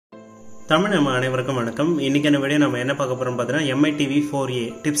தமிழ் நம்ம அனைவருக்கும் வணக்கம். இன்னைக்கான வீடியோ நம்ம என்ன பார்க்க போறோம் பார்த்தீங்கன்னா MI TV 4A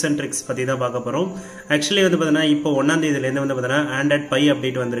tips and tricks பத்தி தான் பார்க்க போறோம். ஆக்சுவலி வந்து பார்த்தீங்கன்னா இப்போ 1ஆம் தேதியிலேருந்து வந்து பார்த்தீங்கன்னா ஆண்ட்ராய்ட் பை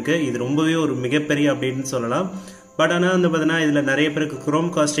அப்டேட் வந்திருக்கு. இது ரொம்பவே ஒரு மிகப்பெரிய அப்டேட்னு சொல்லலாம். பட் ஆனால் வந்து பார்த்தீங்கன்னா இதில் நிறைய பேருக்கு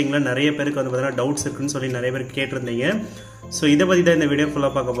குரோம் காஸ்டிங்கில் நிறைய பேருக்கு வந்து பார்த்தீங்கன்னா டவுட்ஸ் இருக்குன்னு சொல்லி நிறைய பேர் கேட்டிருந்தீங்க. ஸோ இதை பற்றி தான் இந்த வீடியோ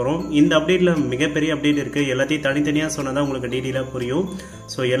ஃபுல்லாக பார்க்க போகிறோம். இந்த அப்டேட்டில் மிகப்பெரிய அப்டேட் இருக்குது. எல்லாத்தையும் தனித்தனியாக சொன்னால் தான் உங்களுக்கு டீட்டெயிலாக புரியும்.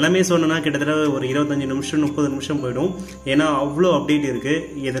 ஸோ எல்லாமே சொன்னோன்னா கிட்டத்தட்ட ஒரு 25 நிமிஷம் 30 நிமிஷம் போயிடும். ஏன்னா அவ்வளோ அப்டேட் இருக்குது.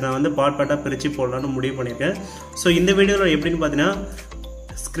 இதை நான் வந்து பார்ட்டாக பிரித்து போடலான்னு முடிவு பண்ணியிருக்கேன். ஸோ இந்த வீடியோவில் எப்படின்னு பார்த்தீங்கன்னா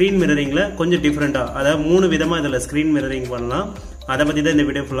ஸ்க்ரீன் மிரரிங்கில் கொஞ்சம் டிஃப்ரெண்ட்டாக, அதாவது 3 விதமாக இதில் ஸ்க்ரீன் மிரரிங் பண்ணலாம். அதை பற்றி தான் இந்த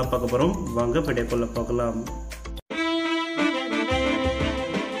வீடியோ ஃபுல்லாக பார்க்க போகிறோம். வாங்க வீடியோக்குள்ளே பார்க்கலாம்.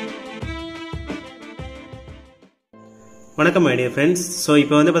 வணக்கம் மை டியர் ஃப்ரெண்ட்ஸ். ஸோ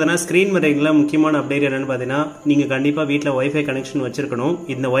இப்போ வந்து பார்த்தீங்கன்னா ஸ்க்ரீன் மிரரிங்கில் முக்கியமான அப்டேட் என்னென்னு பார்த்தீங்கன்னா, நீங்கள் கண்டிப்பாக வீட்டில் ஒய்ஃபை கனெக்ஷன் வச்சிருக்கணும்.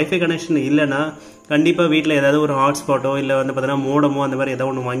 இந்த ஒய்ஃபை கனெக்ஷன் இல்லைன்னா கண்டிப்பாக வீட்டில் ஏதாவது ஒரு ஹாட்ஸ்பாட்டோ இல்லை வந்து பார்த்தீங்கன்னா மோடமோ அந்த மாதிரி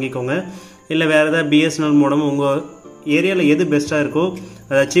ஏதாவது ஒன்று வாங்கிக்கோங்க. இல்லை வேறு ஏதாவது BSNL மோடமோ உங்கள் ஏரியாவில் எது பெஸ்ட்டாக இருக்கோ,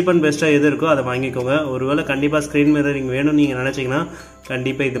 அதாவது சீப் அண்ட் பெஸ்ட்டாக எது இருக்கோ அதை வாங்கிக்கோங்க. ஒருவேளை கண்டிப்பாக ஸ்க்ரீன் மிரரிங் வேணும்னு நீங்கள் நினச்சிங்கன்னா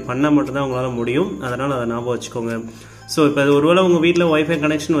கண்டிப்பாக இது பண்ணால் மட்டும்தான் உங்களால் முடியும். அதனால் அதை ஞாபகம் வச்சுக்கோங்க. ஸோ இப்போ ஒருவேளை உங்கள் வீட்டில் ஒய்ஃபை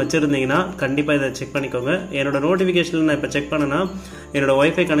கனெக்ஷன் வச்சுருந்தீங்கன்னா கண்டிப்பாக இதை செக் பண்ணிக்கோங்க. என்னோட நோட்டிஃபிகேஷனில் நான் இப்போ செக் பண்ணேன்னா என்னோட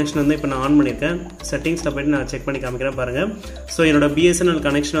ஒய்ஃபை கனெக்ஷன் வந்து இப்போ நான் ஆன் பண்ணியிருக்கேன். செட்டிங்ஸில் போய்ட்டு நான் செக் பண்ணி காமிக்கிறேன் பாருங்கள். ஸோ என்னோட BSNL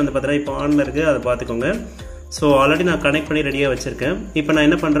கனெக்ஷன் வந்து பார்த்தீங்கன்னா இப்போ ஆனில் இருக்குது, அதை பார்த்துக்கோங்க. ஸோ ஆல்ரெடி நான் கனெக்ட் பண்ணி ரெடியாக வச்சுருக்கேன். இப்போ நான்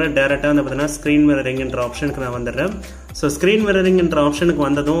என்ன பண்ணுறேன், டேரெக்டாக வந்து பார்த்தீங்கன்னா ஸ்க்ரீன் மிரரிங்ன்ற ஆப்ஷனுக்கு நான் வந்துடுறேன். ஸோ ஸ்க்ரீன் மிரரிங்ன்ற ஆப்ஷனுக்கு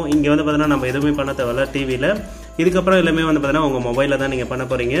வந்ததும் இங்கே வந்து பார்த்தீங்கன்னா நம்ம எதுவுமே பண்ண தேவையில்ல டிவியில். இதுக்கப்புறம் எல்லாமே வந்து பார்த்தீங்கன்னா உங்கள் மொபைலில் தான் நீங்கள் பண்ண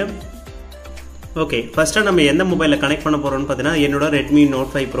போகிறீங்க. ஓகே, ஃபஸ்ட்டாக நம்ம எந்த மொபைலில் கனெக்ட் பண்ண போகிறோம்னு பார்த்தீங்கன்னா என்னோட Redmi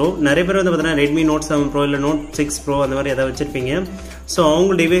Note 5 Pro. நிறைய பேர் வந்து பார்த்தீங்கன்னா Redmi Note 7 Pro இல்லை Note 6 Pro அந்த மாதிரி எதாவது வச்சுருப்பீங்க. ஸோ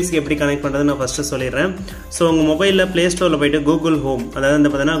அவங்க டிவைஸ்க்கு எப்படி கனெக்ட் பண்ணுறது நான் ஃபஸ்ட்டு சொல்லிடுறேன். ஸோ உங்கள் மொபைலில் ப்ளே ஸ்டோரில் போய்ட்டு கூகுள் ஹோம், அதாவது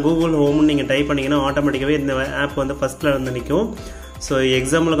வந்து பார்த்தீங்கன்னா கூகுள் ஹோம்னு நீங்கள் டைப் பண்ணிங்கன்னா ஆட்டோமேட்டிக்காகவே இந்த ஆப் வந்து ஃபஸ்ட்டில் வந்து நிற்கும். ஸோ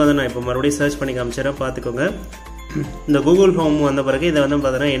எக்ஸாம்பிளுக்கு வந்து நான் இப்போ மறுபடியும் சர்ச் பண்ணி காமிச்சிடறேன், பார்த்துக்கோங்க. இந்த கூகுள் ஹோம் வந்த பிறகு இதை வந்து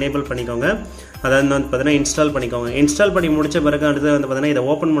பார்த்தீங்கன்னா எனேபிள் பண்ணிக்கோங்க. அதாவது வந்து பார்த்தீங்கன்னா இன்ஸ்டால் பண்ணிக்கோங்க. இன்ஸ்டால் பண்ணி முடிச்ச பிறகு அடுத்து வந்து பார்த்தீங்கன்னா இதை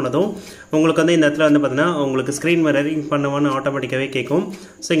ஓப்பன் பண்ணதும் உங்களுக்கு வந்து இந்த இடத்துல வந்து பார்த்தீங்கன்னா உங்களுக்கு ஸ்க்ரீன் மிரரிங் பண்ணுவான்னு ஆட்டோமேட்டிக்காகவே கேட்கும்.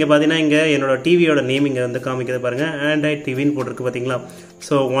 ஸோ இங்கே பார்த்தீங்கன்னா இங்கே என்னோட டிவியோட நேம் இங்கே வந்து காமிக்கிறது பாருங்கள், ஆண்ட்ராய்ட் டிவின்னு போட்டிருக்கு பார்த்தீங்களா.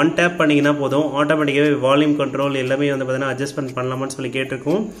 ஸோ 1 டேப் பண்ணிங்கன்னா போதும், ஆட்டோமேட்டிக்காகவே வால்யூம் கண்ட்ரோல் எல்லாமே வந்து பார்த்தீங்கன்னா அட்ஜஸ்ட்மெண்ட் பண்ணலாமான்னு சொல்லி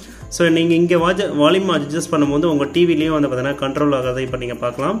கேட்டிருக்கும். ஸோ நீங்கள் இங்கே வால்யூம் அட்ஜஸ்ட் பண்ணும்போது உங்கள் டிவிலையும் வந்து பார்த்தீங்கன்னா கண்ட்ரோல் ஆகாத இப்போ நீங்கள்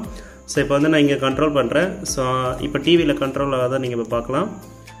பார்க்கலாம். ஸோ இப்போ வந்து நான் இங்கே கண்ட்ரோல் பண்ணுறேன். ஸோ இப்போ டிவியில் கண்ட்ரோல் ஆகாத நீங்கள் இப்போ பார்க்கலாம்.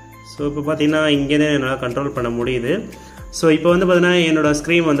 ஸோ இப்போ பார்த்தீங்கன்னா இங்கே தான் என்னால் கண்ட்ரோல் பண்ண முடியுது. ஸோ இப்போ வந்து பார்த்தீங்கன்னா என்னோடய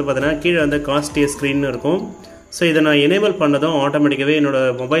ஸ்க்ரீன் வந்து பார்த்தீங்கன்னா கீழே வந்து காஸ்ட் ஸ்க்ரீன் இருக்கும். ஸோ இதை நான் எனேபிள் பண்ணதும் ஆட்டோமேட்டிக்காகவே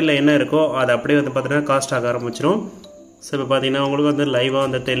என்னோடய மொபைலில் என்ன இருக்கோ அதை அப்படியே வந்து பார்த்தீங்கன்னா காஸ்ட் ஆக ஆரம்பிச்சிடும். ஸோ இப்போ பார்த்தீங்கன்னா உங்களுக்கு வந்து லைவாக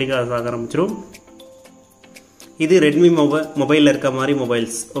வந்து டெலிகாஸ்ட் ஆக ஆரம்பிச்சிடும். இது ரெட்மி மொபைலில் இருக்க மாதிரி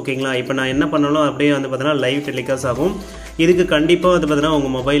மொபைல்ஸ், ஓகேங்களா. இப்போ நான் என்ன பண்ணாலும் அப்படியே வந்து பார்த்தீங்கன்னா லைவ் டெலிகாஸ்ட் ஆகும். இதுக்கு கண்டிப்பாக வந்து பார்த்தீங்கன்னா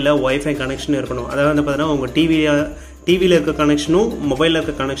உங்கள் மொபைலில் ஒய்ஃபை கனெக்ஷன் இருக்கணும். அதாவது வந்து பார்த்தீங்கன்னா உங்கள் டிவியில் இருக்க கனெக்ஷனும் மொபைலில்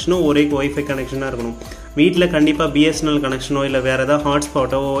இருக்க கனெக்ஷனும் ஒரே ஒய்ஃபை கனெக்ஷனாக இருக்கணும். வீட்டில் கண்டிப்பாக BSNL கனெக்ஷனோ இல்லை வேறு ஏதாவது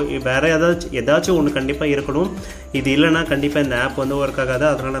ஹாட்ஸ்பாட்டோ வேறு ஏதாச்சும் ஒன்று கண்டிப்பாக இருக்கணும். இது இல்லைனா கண்டிப்பாக இந்த ஆப் வந்து ஒர்க் ஆகாது.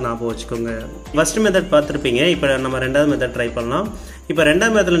 அதனால் ஞாபகம் வச்சுக்கோங்க. ஃபஸ்ட்டு மெத்தட் பார்த்துருப்பீங்க. இப்போ நம்ம 2வது மெத்தட் ட்ரை பண்ணலாம். இப்போ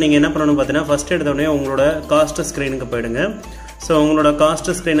 2வது மெத்தடில் நீங்கள் என்ன பண்ணணும் பார்த்தீங்கன்னா ஃபஸ்ட் எடுத்தோடனே உங்களோட காஸ்ட் ஸ்க்ரீனுக்கு போயிடுங்க. ஸோ உங்களோட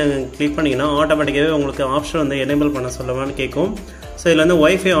காஸ்ட் ஸ்க்ரீனை கிளிக் பண்ணிங்கன்னா ஆட்டோமேட்டிக்காகவே உங்களுக்கு ஆப்ஷன் வந்து எனேபிள் பண்ண சொல்லலாம்னு கேட்கும். ஸோ இதில் வந்து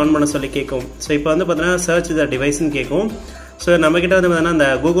ஒய்ஃபை ஆன் பண்ண சொல்லி கேட்கும். ஸோ இப்போ வந்து பார்த்தீங்கன்னா சர்ச் த டிவைஸ்ன்னு கேட்கும். ஸோ நம்மக்கிட்ட வந்து பார்த்தீங்கன்னா இந்த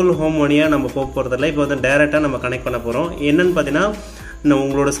கூகுள் ஹோம் வழியாக நம்ம போக போகிறதில்ல. இப்போ வந்து டேரெக்டாக நம்ம கனெக்ட் பண்ண போகிறோம். என்னென்னு பார்த்தீங்கன்னா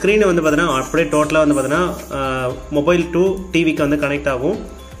உங்களோட ஸ்க்ரீனை வந்து பார்த்தீங்கன்னா அப்படியே டோட்டலாக வந்து பார்த்தீங்கன்னா மொபைல் டு டிவிக்கு வந்து கனெக்ட் ஆகும்.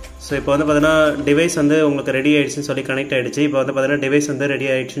 ஸோ இப்போ வந்து பார்த்தீங்கன்னா டிவைஸ் வந்து உங்களுக்கு ரெடி ஆகிடுச்சின்னு சொல்லி கனெக்ட் ஆகிடுச்சு. இப்போ வந்து பார்த்தீங்கன்னா டிவைஸ் வந்து ரெடி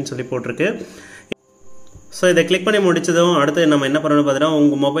ஆகிடுச்சின்னு சொல்லி போட்டிருக்கு. ஸோ இதை கிளிக் பண்ணி முடிச்சதும் அடுத்து நம்ம என்ன பண்ணணும் பார்த்தீங்கன்னா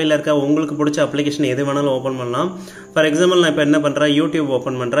உங்கள் மொபைலில் இருக்க உங்களுக்கு பிடிச்ச அப்ளிகேஷன் எது வேணாலும் ஓப்பன் பண்ணலாம். ஃபார் எக்ஸாம்பிள் நான் இப்போ என்ன பண்ணுறேன், யூடியூப்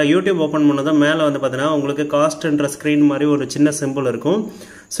ஓப்பன் பண்ணுறேன். யூடியூப் ஓப்பன் பண்ணதும் மேலே வந்து பார்த்தீங்கன்னா உங்களுக்கு காஸ்ட்ன்ற ஸ்க்ரீன் மாதிரி ஒரு சின்ன சிம்பிள் இருக்கும்.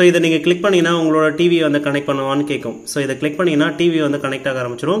 ஸோ இதை நீங்கள் கிளிக் பண்ணிங்கன்னா உங்களோட டிவியை வந்து கனெக்ட் பண்ணுவான்னு கேட்கும். ஸோ இதை கிளிக் பண்ணிங்கன்னா டிவி வந்து கனெக்ட் ஆக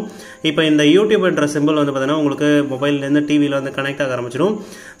ஆரம்பிச்சிடும். இப்போ இந்த யூடியூப்ன்ற சிம்பிள் வந்து பார்த்தீங்கன்னா உங்களுக்கு மொபைல்லேருந்து டிவியில் வந்து கனெக்ட் ஆக ஆரம்பிச்சிடும்.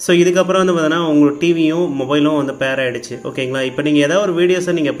 ஸோ இதுக்கப்புறம் வந்து பார்த்தீங்கன்னா உங்களோட டிவியும் மொபைலும் வந்து பேர் ஆகிடுச்சு, ஓகேங்களா. இப்போ நீங்கள் ஏதாவது ஒரு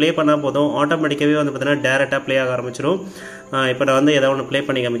வீடியோஸை நீங்கள் ப்ளே பண்ணால் போதும் ஆட்டோமேட்டிக்காகவே வந்து பார்த்தீங்கன்னா டேரெக்டாக ப்ளே ஆக ஆரம்பிச்சிடும். இப்போ நான் வந்து ஏதாவது ஒன்று ப்ளே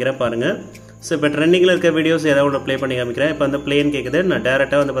பண்ணி காமிக்கிறேன் பாருங்கள். ஸோ இப்போ ட்ரெண்டிங்கில் இருக்க வீடியோஸ் ஏதாவது ஒன்று ப்ளே பண்ணி காமிக்கிறேன். இப்போ வந்து ப்ளேன்னு கேட்குது, நான்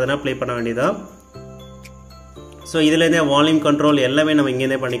டேரெக்டாக வந்து பார்த்தீங்கன்னா ப்ளே பண்ண வேண்டியதான். ஸோ இதுலேருந்தே வால்யூம் கண்ட்ரோல் எல்லாமே நம்ம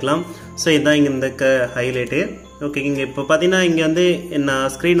இங்கேருந்தே பண்ணிக்கலாம். ஸோ இதுதான் இங்கே இந்த ஹைலைட்டு, ஓகே. இங்கே இப்போ பார்த்தீங்கன்னா இங்கே வந்து நான்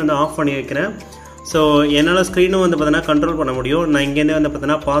ஸ்க்ரீன் வந்து ஆஃப் பண்ணி வைக்கிறேன். ஸோ என்னால் ஸ்க்ரீனும் வந்து பார்த்தீங்கன்னா கண்ட்ரோல் பண்ண முடியும். நான் இங்கேருந்தே வந்து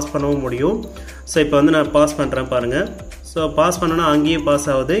பார்த்தீங்கன்னா பாஸ் பண்ணவும் முடியும். ஸோ இப்போ வந்து நான் பாஸ் பண்ணுறேன் பாருங்கள். ஸோ பாஸ் பண்ணோன்னா அங்கேயும் பாஸ்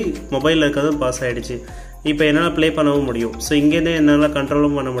ஆகுது, மொபைலில் இருக்கிறதும் பாஸ் ஆகிடுச்சு. இப்போ என்னால் ப்ளே பண்ணவும் முடியும். ஸோ இங்கேருந்தே என்னால்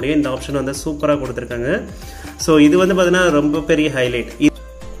கண்ட்ரோலும் பண்ண முடியும். இந்த ஆப்ஷன் வந்து சூப்பராக கொடுத்துருக்காங்க. ஸோ இது வந்து பார்த்தீங்கன்னா ரொம்ப பெரிய ஹைலைட்.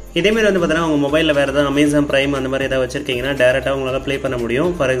 இதே மாதிரி வந்து பார்த்தீங்கன்னா உங்கள் மொபைலில் வேறு ஏதாவது அமேசான் பிரைம் அந்த மாதிரி ஏதாவது வச்சிருக்கீங்கன்னா டேரெக்டாக உங்களால் ப்ளே பண்ண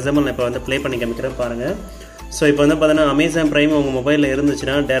முடியும். ஃபார் எக்ஸாம்பிள் நான் இப்போ வந்து ப்ளே பண்ணி காமிக்கிறேன் பாருங்கள். ஸோ இப்போ வந்து பார்த்தீங்கன்னா அமேசான் பிரைம் உங்கள் மொபைலில்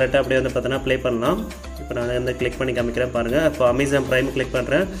இருந்துச்சுன்னா டேரெக்டாக அப்படியே வந்து பார்த்தீங்கன்னா ப்ளே பண்ணலாம். இப்போ நான் வந்து கிளிக் பண்ணி காமிக்கிறேன் பாருங்கள். இப்போ அமேசான் பிரைம் கிளிக்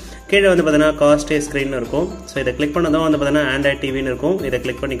பண்ணுறேன். கீழே வந்து பார்த்தீங்கன்னா காஸ்ட் ஸ்க்ரீன் இருக்கும். ஸோ இதை கிளிக் பண்ணதும் வந்து பார்த்தீங்கன்னா ஆண்ட்ராய்ட் டிவின்னு இருக்கும். இதை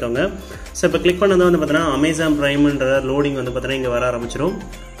கிளிக் பண்ணிக்கோங்க. ஸோ இப்போ கிளிக் பண்ணதும் வந்து பார்த்தீங்கன்னா அமேசான் பிரைம்ன்ற லோடிங் வந்து பார்த்தீங்கன்னா இங்கே வர ஆரம்பிச்சிடும்.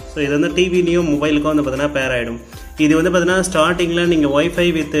 ஸோ இது வந்து டிவிலையும் மொபைலுக்கும் வந்து பார்த்தீங்கன்னா பேர் ஆகிடும். இது வந்து பார்த்தீங்கன்னா ஸ்டார்டிங்கில் நீங்கள் ஒய்ஃபை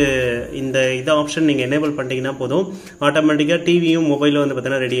வித் இந்த ஆப்ஷன் நீங்கள் எனேபிள் பண்ணிட்டீங்கன்னா போதும், ஆட்டோமேட்டிக்காக டிவியும் மொபைலும் வந்து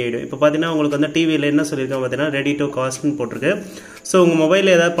பார்த்தீங்கன்னா ரெடி ஆகிடும். இப்போ பார்த்தீங்கன்னா உங்களுக்கு வந்து டிவியில் என்ன சொல்லியிருக்காங்க பார்த்தீங்கன்னா ரெடி டு காஸ்ட்னு போட்டிருக்கு. ஸோ உங்கள்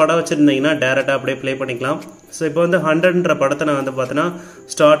மொபைலில் ஏதாவது படம் வச்சுருந்தீங்கன்னா டேரெக்டாக அப்படியே ப்ளே பண்ணிக்கலாம். ஸோ இப்போ வந்து 100ன்ற படத்தை நான் வந்து பார்த்தீங்கன்னா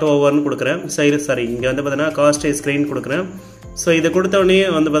ஸ்டார்ட் ஓவர்னு கொடுக்குறேன். சரி இங்கே வந்து பார்த்தீங்கன்னா காஸ்ட் ஸ்க்ரீன் கொடுக்குறேன். ஸோ இதை கொடுத்தோடனே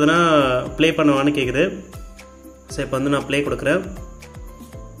வந்து பார்த்தீங்கன்னா ப்ளே பண்ணுவான்னு கேட்குது. ஸோ இப்போ வந்து நான் ப்ளே கொடுக்குறேன்.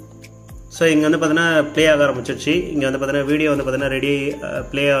 ஸோ இங்கே வந்து பார்த்தீங்கன்னா ப்ளே ஆக ஆரம்பிச்சிருச்சு. இங்கே வந்து பார்த்தீங்கன்னா வீடியோ வந்து பார்த்தீங்கன்னா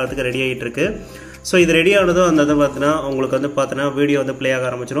ப்ளே ஆகிறதுக்கு ரெடி ஆகிட்டு இருக்கு. ஸோ இது ரெடி ஆனதும் அந்த இதை பார்த்தீங்கன்னா உங்களுக்கு வந்து பார்த்தீங்கன்னா வீடியோ வந்து ப்ளே ஆக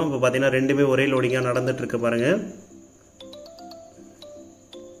ஆரம்பிச்சிடும். இப்போ பார்த்தீங்கன்னா ரெண்டுமே ஒரே லோடிங்காக நடந்துட்டு இருக்கு பாருங்கள்.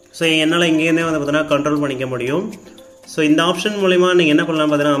 ஸோ என்னால் இங்கேருந்தே வந்து பார்த்தீங்கன்னா கண்ட்ரோல் பண்ணிக்க முடியும். ஸோ இந்த ஆப்ஷன் மூலிமா நீங்கள் என்ன பண்ணலாம்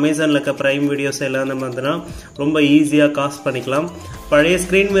பார்த்தீங்கன்னா அமேசானில் இருக்க ப்ரைம் வீடியோஸ் எல்லாம் வந்து பார்த்தீங்கன்னா ரொம்ப ஈஸியாக காஸ்ட் பண்ணிக்கலாம். பழைய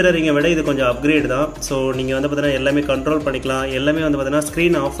ஸ்க்ரீன் மிரரிங்கை விட இது கொஞ்சம் அப்கிரேட் தான். ஸோ நீங்கள் வந்து பார்த்தீங்கன்னா எல்லாமே கண்ட்ரோல் பண்ணிக்கலாம். எல்லாமே வந்து பார்த்தீங்கன்னா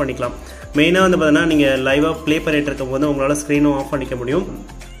ஸ்க்ரீன் ஆஃப் பண்ணிக்கலாம். மெயினாக வந்து பார்த்தீங்கன்னா நீங்கள் லைவாக ப்ளே பண்ணிட்டு இருக்கும் போது உங்களால் ஸ்க்ரீனும் ஆஃப் பண்ணிக்க முடியும்.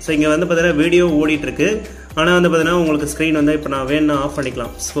 ஸோ இங்கே வந்து பார்த்தீங்கன்னா வீடியோ ஓடிட்டுருக்கு. ஆனால் வந்து பார்த்தீங்கன்னா உங்களுக்கு ஸ்க்ரீன் வந்து இப்போ நான் வேணும்னா ஆஃப்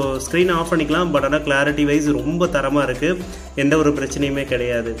பண்ணிக்கலாம். ஸோ ஸ்க்ரீன் ஆஃப் பண்ணிக்கலாம். பட் ஆனால் கிளாரிட்டி வைஸ் ரொம்ப தரமாக இருக்குது. எந்த ஒரு பிரச்சனையுமே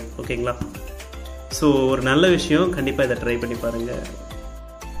கிடையாது. ஓகேங்களா? ஸோ ஒரு நல்ல விஷயம், கண்டிப்பாக இதை ட்ரை பண்ணி பாருங்கள்.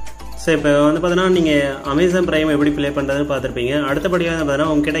 ஸோ இப்போ வந்து பார்த்தீங்கன்னா நீங்கள் அமேசான் பிரைம் எப்படி ப்ளே பண்ணுறதுன்னு பார்த்துருப்பீங்க. அடுத்தபடியாக வந்து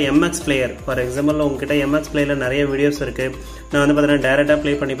பார்த்தீங்கன்னா உங்ககிட்ட எம்எக்ஸ் பிளேயர், ஃபார் எக்ஸாம்பிள் உங்ககிட்ட எம்எக்ஸ் பிளேயரில் நிறைய வீடியோஸ் இருக்குது. நான் வந்து பார்த்தீங்கன்னா டேரெக்டாக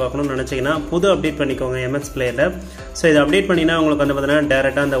ப்ளே பண்ணி பார்க்கணும்னு நினச்சிங்கன்னா புது அப்டேட் பண்ணிக்கோங்க எம்எக்ஸ் பிளேயரில். ஸோ இதை அப்டேட் பண்ணினா உங்களுக்கு வந்து பார்த்தீங்கன்னா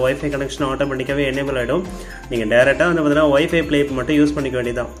டேரெக்டாக அந்த ஒய்ஃபை கனெக்ஷன் ஆட்டோமேட்டிக்காகவே எனேபிள் ஆகிடும். நீங்கள் டேரெக்டாக வந்து பார்த்தீங்கன்னா ஒய்ஃபை ப்ளே மட்டும் யூஸ் பண்ணிக்க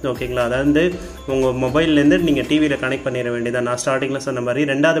வேண்டியதான். ஓகேங்களா? அதாவது உங்கள் மொபைல்லேருந்து நீங்கள் டிவியில் கனெக்ட் பண்ணிட வேண்டியதான். நான் ஸ்டார்டிங்கில் சொன்ன மாதிரி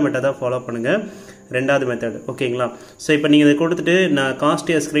 2வது மெத்தடாக ஃபாலோ பண்ணுங்கள். 2வது மெத்தட். ஓகேங்களா? ஸோ இப்போ நீங்கள் இதை கொடுத்துட்டு நான் காஸ்ட்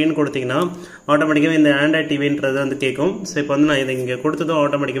ஸ்க்ரீன் கொடுத்தீங்கன்னா ஆட்டோமேட்டிக்காகவே இந்த ஆண்ட்ராய்ட் டிவின்றது வந்து கேட்கும். ஸோ இப்போ வந்து நான் இதை இங்கே கொடுத்ததும்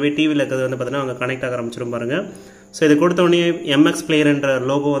ஆட்டோமேட்டிக்காகவே டிவியில் இருக்கிறது வந்து பார்த்தீங்கன்னா அங்கே கனெக்ட் ஆக ஆரம்பிச்சிடும் பாருங்கள். ஸோ இதை கொடுத்தோடனே எம்எக்ஸ் பிளேயர்ன்ற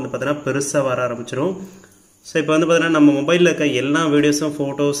லோகோ வந்து பார்த்தீங்கன்னா பெருசாக வர ஆரம்பிச்சிடும். ஸோ இப்போ வந்து பார்த்தீங்கன்னா நம்ம மொபைலில் இருக்க எல்லா வீடியோஸும்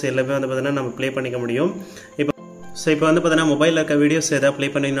ஃபோட்டோஸ் எல்லாமே வந்து பார்த்தீங்கன்னா நம்ம ப்ளே பண்ணிக்க முடியும். இப்போ வந்து பார்த்தீங்கன்னா மொபைலில் இருக்க வீடியோஸ் எதாவது ப்ளே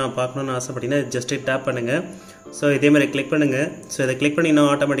பண்ணி நான் பார்க்கணுன்னு ஆசைப்பட்டீங்கன்னா ஜஸ்ட் டேப் பண்ணுங்கள். ஸோ இதேமாதிரி கிளிக் பண்ணுங்கள். ஸோ இதை கிளிக் பண்ணிங்கன்னா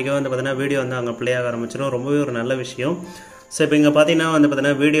ஆட்டோமேட்டிக்காக வந்து பார்த்தீங்கன்னா வீடியோ வந்து அங்கே ப்ளே ஆக ஆரம்பிச்சிடும். ரொம்பவே ஒரு நல்ல விஷயம். ஸோ இப்போ இங்கே பார்த்தீங்கன்னா வந்து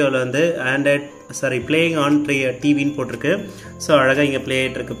பார்த்தீங்கன்னா வீடியோவில் வந்து பிளேயிங் ஆன் டிவின்னு போட்டிருக்கு. ஸோ அழகாக இங்கே ப்ளே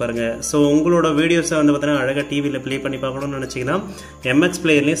ஆகிட்டு இருக்கு பாருங்கள். ஸோ உங்களோட வீடியோஸை வந்து பார்த்தீங்கன்னா அழகாக டிவியில் ப்ளே பண்ணி பார்க்கணும்னு நினச்சிங்கன்னா எம்எக்ஸ்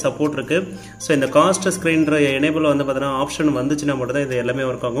பிளேயர்லேயும் சப்போர்ட் இருக்குது. ஸோ இந்த காஸ்ட் ஸ்க்ரீன்ற எனேபிள் வந்து பார்த்தீங்கன்னா ஆப்ஷன் வந்துச்சுன்னா மட்டும் தான் இது எல்லாமே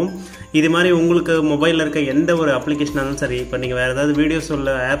ஒர்க் ஆகும். இது மாதிரி உங்களுக்கு மொபைலில் இருக்க எந்த ஒரு அப்ளிகேஷனாலும் சரி, இப்போ நீங்கள் வேறு ஏதாவது வீடியோஸ்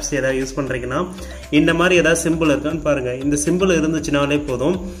உள்ள ஆப்ஸ் ஏதாவது யூஸ் பண்ணுறீங்கன்னா இந்த மாதிரி ஏதாவது சிம்பிள் இருக்கான்னு பாருங்கள். இந்த சிம்பிள் இருந்துச்சுனாலே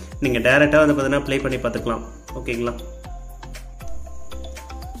போதும், நீங்கள் டேரெக்டாக வந்து பார்த்தீங்கன்னா ப்ளே பண்ணி பார்த்துக்கலாம். ஓகேங்களா?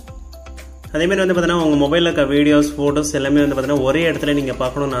 அதேமாதிரி வந்து பார்த்தீங்கன்னா உங்கள் மொபைலில் இருக்க வீடியோஸ் ஃபோட்டோஸ் எல்லாமே வந்து பார்த்தீங்கன்னா ஒரே இடத்துல நீங்கள்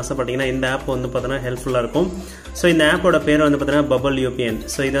பார்க்கணுன்னு ஆசைப்பட்டீங்கன்னா இந்த ஆப் வந்து பார்த்தீங்கன்னா ஹெல்ப்ஃபுல்லாக இருக்கும். ஸோ இந்த ஆப்போட பேர் வந்து பார்த்தீங்கன்னா பபுள் யூபிஎன்.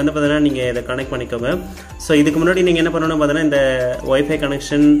 ஸோ இது வந்து பார்த்தீங்கன்னா நீங்கள் இதை கனெக்ட் பண்ணிக்கோங்க. ஸோ இதுக்கு முன்னாடி நீங்கள் என்ன பண்ணணும்னு பார்த்தீங்கன்னா இந்த ஒய்ஃபை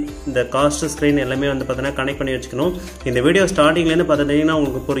கனெக்ஷன், இந்த காஸ்ட் ஸ்க்ரீன் எல்லாமே வந்து பார்த்தீங்கன்னா கனெக்ட் பண்ணி வச்சுக்கணும். இந்த வீடியோ ஸ்டார்டிங்லேருந்து பார்த்துட்டிங்கன்னா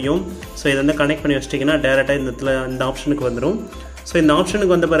உங்களுக்கு புரியும். ஸோ இதை வந்து கனெக்ட் பண்ணி வச்சிட்டிங்கன்னா டேரெக்டாக இந்த ஆப்ஷனுக்கு வந்துடும். ஸோ இந்த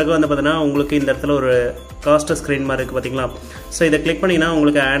ஆப்ஷனுக்கு வந்த பிறகு வந்து பார்த்தீங்கன்னா உங்களுக்கு இந்த இடத்துல ஒரு காஸ்ட் ஸ்க்ரீன் மாதிரி இருக்குது பார்த்தீங்களா? ஸோ இதை கிளிக் பண்ணிங்கன்னா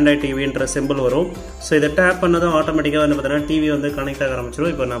உங்களுக்கு ஆண்ட்ராய்ட் டிவின்ற சிம்பிள் வரும். ஸோ இதை டேப் பண்ணதும் ஆட்டோமேட்டிக்காக வந்து பார்த்தீங்கன்னா டிவி வந்து கனெக்ட் ஆக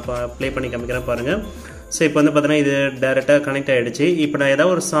ஆரம்பிச்சிடும். இப்போ நான் ப்ளே பண்ணி காமிக்கிறேன் பாருங்கள். ஸோ இப்போ வந்து பார்த்தீங்கன்னா இது டேரெக்டாக கனெக்ட் ஆகிடுச்சு. இப்போ நான்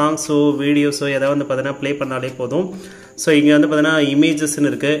ஏதாவது ஒரு சாங்ஸோ வீடியோஸோ ஏதாவது வந்து பார்த்தீங்கன்னா ப்ளே பண்ணாலே போதும். ஸோ இங்கே வந்து பார்த்தீங்கன்னா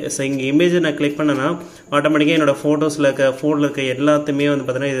இமேஜஸ்ன்னு இருக்குது. ஸோ இங்கே இமேஜை நான் கிளிக் பண்ணேன்னா ஆட்டோமேட்டிக்காக என்னோடய ஃபோட்டோஸில் இருக்க ஃபோனில் இருக்க எல்லாத்தையுமே வந்து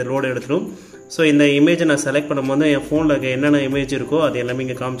பார்த்தீங்கன்னா இது லோடு எடுத்துடும். ஸோ இந்த இமேஜை நான் செலக்ட் பண்ணும்போது என் ஃபோனில் இருக்க என்னென்ன இமேஜ் இருக்கோ அது எல்லாமே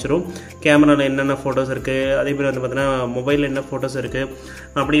இங்கே காமிச்சிடும். கேமராவில் என்னென்ன ஃபோட்டோஸ் இருக்குது, அதேமாதிரி வந்து பார்த்தீங்கன்னா மொபைலில் என்ன ஃபோட்டோஸ் இருக்குது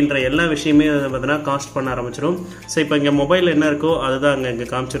அப்படின்ற எல்லா விஷயமே வந்து பார்த்தீங்கன்னா காஸ்ட் பண்ண ஆரம்பிச்சிடும். ஸோ இப்போ இங்கே மொபைலில் என்ன இருக்கோ அதுதான் இங்கே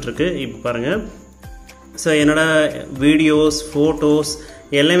காமிச்சிட்ருக்கு. இப்போ பாருங்கள். ஸோ என்னோட வீடியோஸ் ஃபோட்டோஸ்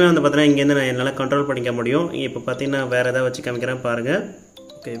எல்லாமே வந்து பார்த்தீங்கன்னா இங்கேருந்து நான் என்னால் கண்ட்ரோல் பண்ணிக்க முடியும். இப்போ பார்த்தீங்கன்னா வேறு எதாவது வச்சு காமிக்கிறேன் பாருங்கள்.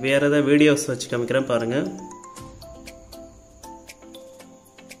 ஓகே, வேறு எதாவது வீடியோஸ் வச்சு காமிக்கிறேன் பாருங்கள்.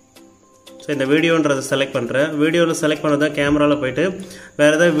 ஸோ இந்த வீடியோன்றதை செலக்ட் பண்ணுறேன். வீடியோவில் செலக்ட் பண்ணதை கேமராவில் போய்ட்டு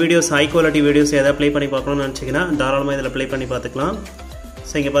வேறு ஏதாவது வீடியோஸ் ஹை குவாலிட்டி வீடியோஸ் எதாவது ப்ளே பண்ணி பார்க்கணும்னு நினச்சிங்கன்னா தாராளமாக இதில் ப்ளே பண்ணி பார்த்துக்கலாம்.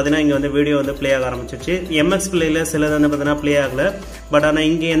 ஸோ இங்கே பார்த்தீங்கன்னா இங்கே வந்து வீடியோ வந்து ப்ளே ஆக ஆரம்பிச்சிருச்சு. எம்எக்ஸ் பிளேயில் சிலது வந்து பார்த்தீங்கன்னா ப்ளே ஆகலை. பட் ஆனால்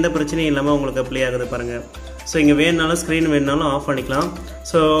இங்கே எந்த பிரச்சனையும் இல்லாமல் உங்களுக்கு ப்ளே ஆகுது பாருங்கள். ஸோ இங்கே வேணுனாலும் ஸ்க்ரீன் வேணுனாலும் ஆஃப் பண்ணிக்கலாம்.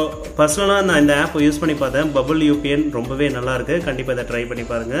 ஸோ பர்சனலாக நான் இந்த ஆப் யூஸ் பண்ணி பார்த்தேன். பபுள் யூபிஎன் ரொம்பவே நல்லாயிருக்கு. கண்டிப்பாக இதை ட்ரை பண்ணி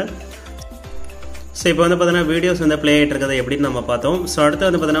பாருங்கள். ஸோ இப்போ வந்து பார்த்தீங்கன்னா வீடியோஸ் வந்து ப்ளே ஆகிட்டு இருக்கிறது எப்படின்னு நம்ம பார்த்தோம். ஸோ அடுத்து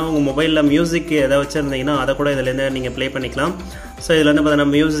வந்து பார்த்தீங்கன்னா உங்கள் மொபைலில் மியூசிக் எதாவது வச்சுருந்தீங்கன்னா அதை கூட இதுலேருந்து நீங்கள் ப்ளே பண்ணிக்கலாம். ஸோ இதில் வந்து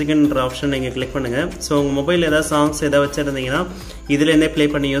பார்த்தீங்கன்னா மியூசிக்ன்ற ஆப்ஷன் நீங்கள் கிளிக் பண்ணுங்கள். ஸோ உங்கள் மொபைலில் ஏதாவது சாங்ஸ் எதாவது வச்சுருந்தீங்கன்னா இதுலேருந்தே ப்ளே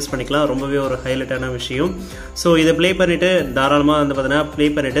பண்ணி யூஸ் பண்ணிக்கலாம். ரொம்பவே ஒரு ஹைலைட்டான விஷயம். ஸோ இதை ப்ளே பண்ணிவிட்டு தாராளமாக வந்து பார்த்தீங்கன்னா ப்ளே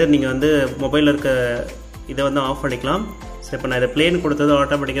பண்ணிவிட்டு நீங்கள் வந்து மொபைலில் இருக்க இதை வந்து ஆஃப் பண்ணிக்கலாம். ஸோ இப்போ நான் இதை ப்ளேன்னு கொடுத்தது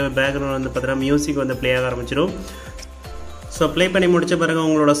ஆட்டோமேட்டிக்காக பேக்ரவுண்ட் வந்து பார்த்தீங்கன்னா மியூசிக் வந்து ப்ளே ஆக ஆரம்பிச்சிடும். ஸோ ப்ளே பண்ணி முடிச்ச பிறகு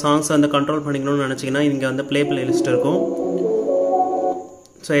உங்களோட சாங்ஸை வந்து கண்ட்ரோல் பண்ணிக்கணும்னு நினச்சிங்கன்னா இங்கே வந்து ப்ளே லிஸ்ட் இருக்கும்.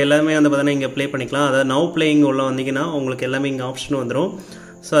 ஸோ எல்லாமே வந்து பார்த்தீங்கன்னா இங்கே ப்ளே பண்ணிக்கலாம். அதாவது நவ் பிளேயிங் உள்ள வந்தீங்கன்னா உங்களுக்கு எல்லாமே இங்கே ஆப்ஷன் வந்துடும்.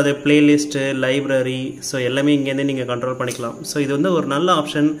 ஸோ அது பிளேலிஸ்ட்டு, லைப்ரரி, ஸோ எல்லாமே இங்கேருந்து நீங்கள் கண்ட்ரோல் பண்ணிக்கலாம். ஸோ இது வந்து ஒரு நல்ல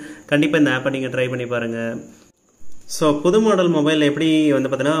ஆப்ஷன். கண்டிப்பாக இந்த ஆப்பை நீங்கள் ட்ரை பண்ணி பாருங்கள். ஸோ புது மாடல் மொபைல் எப்படி வந்து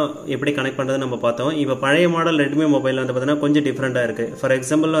பார்த்தீங்கன்னா எப்படி கனெக்ட் பண்ணுறது நம்ம பார்த்தோம். இப்போ பழைய மாடல் ரெட்மி மொபைல் வந்து பார்த்தீங்கன்னா கொஞ்சம் டிஃப்ரெண்ட்டாக இருக்குது. ஃபார்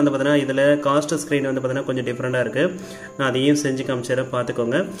எக்ஸாம்பிள் வந்து பார்த்தீங்கன்னா இதில் காஸ்ட் ஸ்க்ரீன் வந்து பார்த்தீங்கன்னா கொஞ்சம் டிஃப்ரெண்ட்டாக இருக்குது. நான் அதையும் செஞ்சு காமிச்சிடறேன்,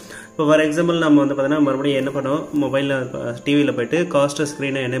 பார்த்துக்கோங்க. இப்போ ஃபார் எக்ஸாம்பிள் நம்ம வந்து பார்த்தீங்கன்னா மறுபடியும் என்ன பண்ணோம், மொபைலில் டிவியில் போய்ட்டு காஸ்ட்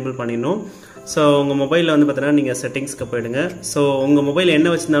ஸ்க்ரீனை எனேபிள் பண்ணிடணும். ஸோ உங்கள் மொபைலில் வந்து பார்த்தீங்கன்னா நீங்கள் செட்டிங்ஸ்க்கு போயிடுங்க. ஸோ உங்கள் மொபைல் என்ன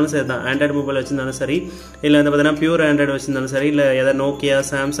வச்சிருந்தாலும் சரி தான், ஆண்ட்ராய்டு மொபைல் வச்சிருந்தாலும் சரி, இல்லை வந்து பார்த்தீங்கன்னா பியூர் ஆண்ட்ராய்டு வச்சிருந்தாலும் சரி, இல்லை எதாவது நோக்கியா,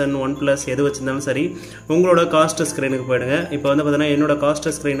 சாம்சங், OnePlus எது வச்சிருந்தாலும் சரி, உங்களோட காஸ்ட் ஸ்க்ரீனுக்கு போயிடுங்க. இப்போ வந்து பார்த்தீங்கன்னா என்னோட காஸ்ட்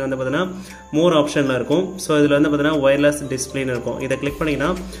ஸ்க்ரீன் வந்து பார்த்தீங்கன்னா மோர் ஆப்ஷனில் இருக்கும். ஸோ இதில் வந்து பார்த்தீங்கன்னா ஒயர்லெஸ் டிஸ்பிளேன்னு இருக்கும். இதை கிளிக்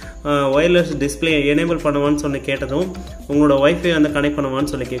பண்ணிங்கன்னா ஒயர்லெஸ் டிஸ்பிளே எனேபிள் பண்ணுவான்னு சொல்லி கேட்டதும் உங்களோட ஒய்ஃபை வந்து கனெக்ட்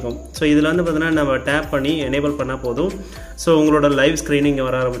பண்ணுவான்னு சொல்லி கேட்கும். ஸோ இதில் வந்து பார்த்தீங்கன்னா நம்ம டேப் பண்ணி எனேபிள் பண்ணால் போதும். ஸோ உங்களோட லைவ் ஸ்க்ரீன் இங்கே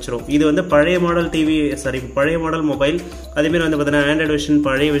வர ஆரம்பிச்சிடும். இது வந்து பழைய மாடல் டிவி, பழைய மாடல் மொபைல். அதேமாதிரி வந்து பார்த்தீங்கன்னா ஆண்ட்ராய்டு விஷன்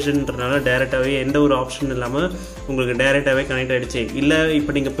பழைய விஷன்றனால டேரெக்டாகவே எந்த ஒரு ஆப்ஷன் இல்லாமல் உங்களுக்கு டேரெக்டாகவே கனெக்ட் ஆகிடுச்சு. இல்லை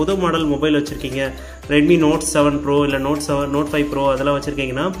இப்போ நீங்கள் புது மாடல் மொபைல் வச்சுருக்கீங்க, ரெட்மி நோட் 7 ப்ரோ இல்லை நோட் 5 ப்ரோ அதெல்லாம்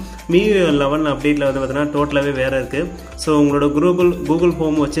வச்சுருக்கீங்கன்னா MIUI 11 அப்டேட்டில் வந்து பார்த்தீங்கன்னா டோட்டலாகவே வேறு இருக்குது. ஸோ உங்களோட கூகுள்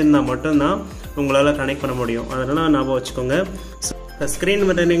ஹோம் வச்சுருந்தா மட்டும்தான் உங்களால் கனெக்ட் பண்ண முடியும். அதனால் ஞாபகம் வச்சுக்கோங்க. ஸ்க்ரீன்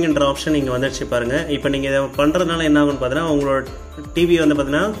மிரரிங்ன்ற ஆப்ஷன் இங்கே வந்துடுச்சு பாருங்கள். இப்போ நீங்கள் இதை பண்ணுறதுனால என்ன ஆகும்னு பார்த்தீங்கன்னா உங்களோட டிவி வந்து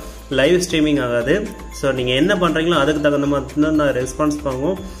பார்த்தீங்கன்னா லைவ் ஸ்ட்ரீமிங் ஆகாது. ஸோ நீங்கள் என்ன பண்ணுறீங்களோ அதுக்கு தகுந்த மாதிரி தான் ரெஸ்பான்ஸ்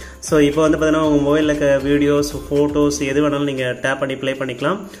வாங்கும். ஸோ இப்போ வந்து பார்த்தீங்கன்னா உங்கள் மொபைலில் இருக்க வீடியோஸ், ஃபோட்டோஸ் எது வேணாலும் நீங்கள் டேப் பண்ணி ப்ளே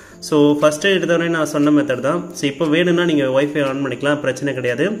பண்ணிக்கலாம். ஸோ ஃபஸ்ட்டு எடுத்தவொடனே நான் சொன்ன மெத்தட் தான். ஸோ இப்போ வேணும்னா நீங்கள் ஒய்ஃபை ஆன் பண்ணிக்கலாம், பிரச்சனை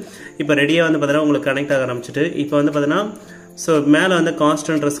கிடையாது. இப்போ ரெடியாக வந்து பார்த்தீங்கன்னா உங்களுக்கு கனெக்ட் ஆக ஆரம்பிச்சிட்டு இப்போ வந்து பார்த்தீங்கன்னா ஸோ மேலே வந்து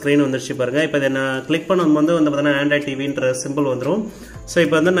கான்ஸ்டன்ட்ற ஸ்க்ரீன் வந்துருச்சு பாருங்கள். இப்போ இதை நான் கிளிக் பண்ணும்போது வந்து பார்த்தீங்கன்னா ஆண்ட்ராய்ட் டிவின்ற சிம்பிள் வந்துடும். ஸோ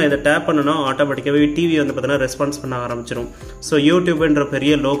இப்போ வந்து நான் இதை டேப் பண்ணனா ஆட்டோமேட்டிக்காகவே டிவி வந்து பார்த்தீங்கன்னா ரெஸ்பான்ஸ் பண்ண ஆரம்பிச்சிடும். ஸோ யூடியூப்ன்ற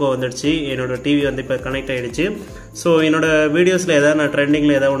பெரிய லோகோ வந்துடுச்சு. என்னோட டிவி வந்து இப்போ கனெக்ட் ஆகிடுச்சு. ஸோ என்னோட வீடியோஸில் ஏதாவது நான்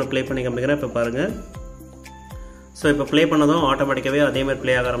ட்ரெண்டிங்கில் ஏதாவது ஒன்று ப்ளே பண்ணி காமிக்கிறேன். இப்போ பாருங்கள். ஸோ இப்போ ப்ளே பண்ணதும் ஆட்டோமேட்டிக்காகவே அதேமாதிரி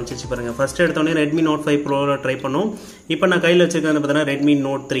ப்ளே ஆக ஆரம்பிச்சிச்சு பாருங்கள். ஃபஸ்ட்டு எடுத்தோடனே ரெட்மி நோட் 5 ப்ரோவில் ட்ரை பண்ணோம். இப்போ நான் கையில் வச்சுருக்கேன் பார்த்தீங்கன்னா ரெட்மி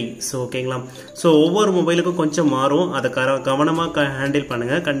நோட் 3. ஸோ ஓகேங்களா. ஸோ ஒவ்வொரு மொபைலுக்கும் கொஞ்சம் மாறும். அதை கவனமாக ஹேண்டில்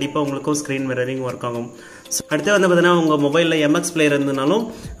பண்ணுங்கள். கண்டிப்பாக உங்களுக்கும் ஸ்க்ரீன் மிரரிங் ஒர்க் ஆகும். அடுத்து வந்து பார்த்தீங்கன்னா உங்கள் மொபைலில் MX பிளேயர் இருந்ததுனாலும்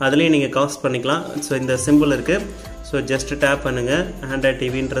அதுலேயும் நீங்கள் காஸ்ட் பண்ணிக்கலாம். ஸோ இந்த சிம்பிள் இருக்குது. ஸோ ஜஸ்ட் டேப் பண்ணுங்கள், ஆண்ட்ராய்ட்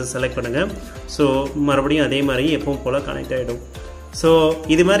டிவின்றது செலக்ட் பண்ணுங்கள். ஸோ மறுபடியும் அதே மாதிரி எப்பவும் போல் கனெக்ட் ஆகிடும். ஸோ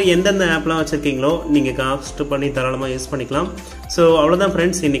இது மாதிரி எந்தெந்த ஆப்லாம் வச்சுருக்கீங்களோ நீங்கள் காஸ்ட் பண்ணி தாராளமாக யூஸ் பண்ணிக்கலாம். ஸோ அவ்வளோதான்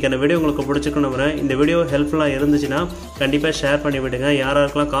ஃப்ரெண்ட்ஸ், இன்றைக்கி அந்த வீடியோ உங்களுக்கு பிடிச்சிக்கணும் நம்புறேன். இந்த வீடியோ ஹெல்ப்ஃபுல்லாக இருந்துச்சுன்னா கண்டிப்பாக ஷேர் பண்ணி விடுங்க.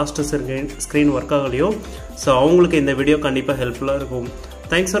 யாராருக்கெல்லாம் காஸ்ட் ஸ்க்ரீன் ஒர்க் ஆகலையோ ஸோ அவங்களுக்கு இந்த வீடியோ கண்டிப்பாக ஹெல்ப்ஃபுல்லாக இருக்கும்.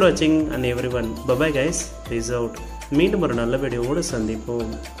 தேங்க்ஸ் ஃபார் வாட்சிங் and every one. Bye guys, peace out. மீண்டும் ஒரு நல்ல வீடியோவோடு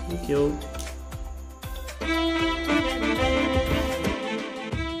சந்திப்போம். தேங்க்யூ.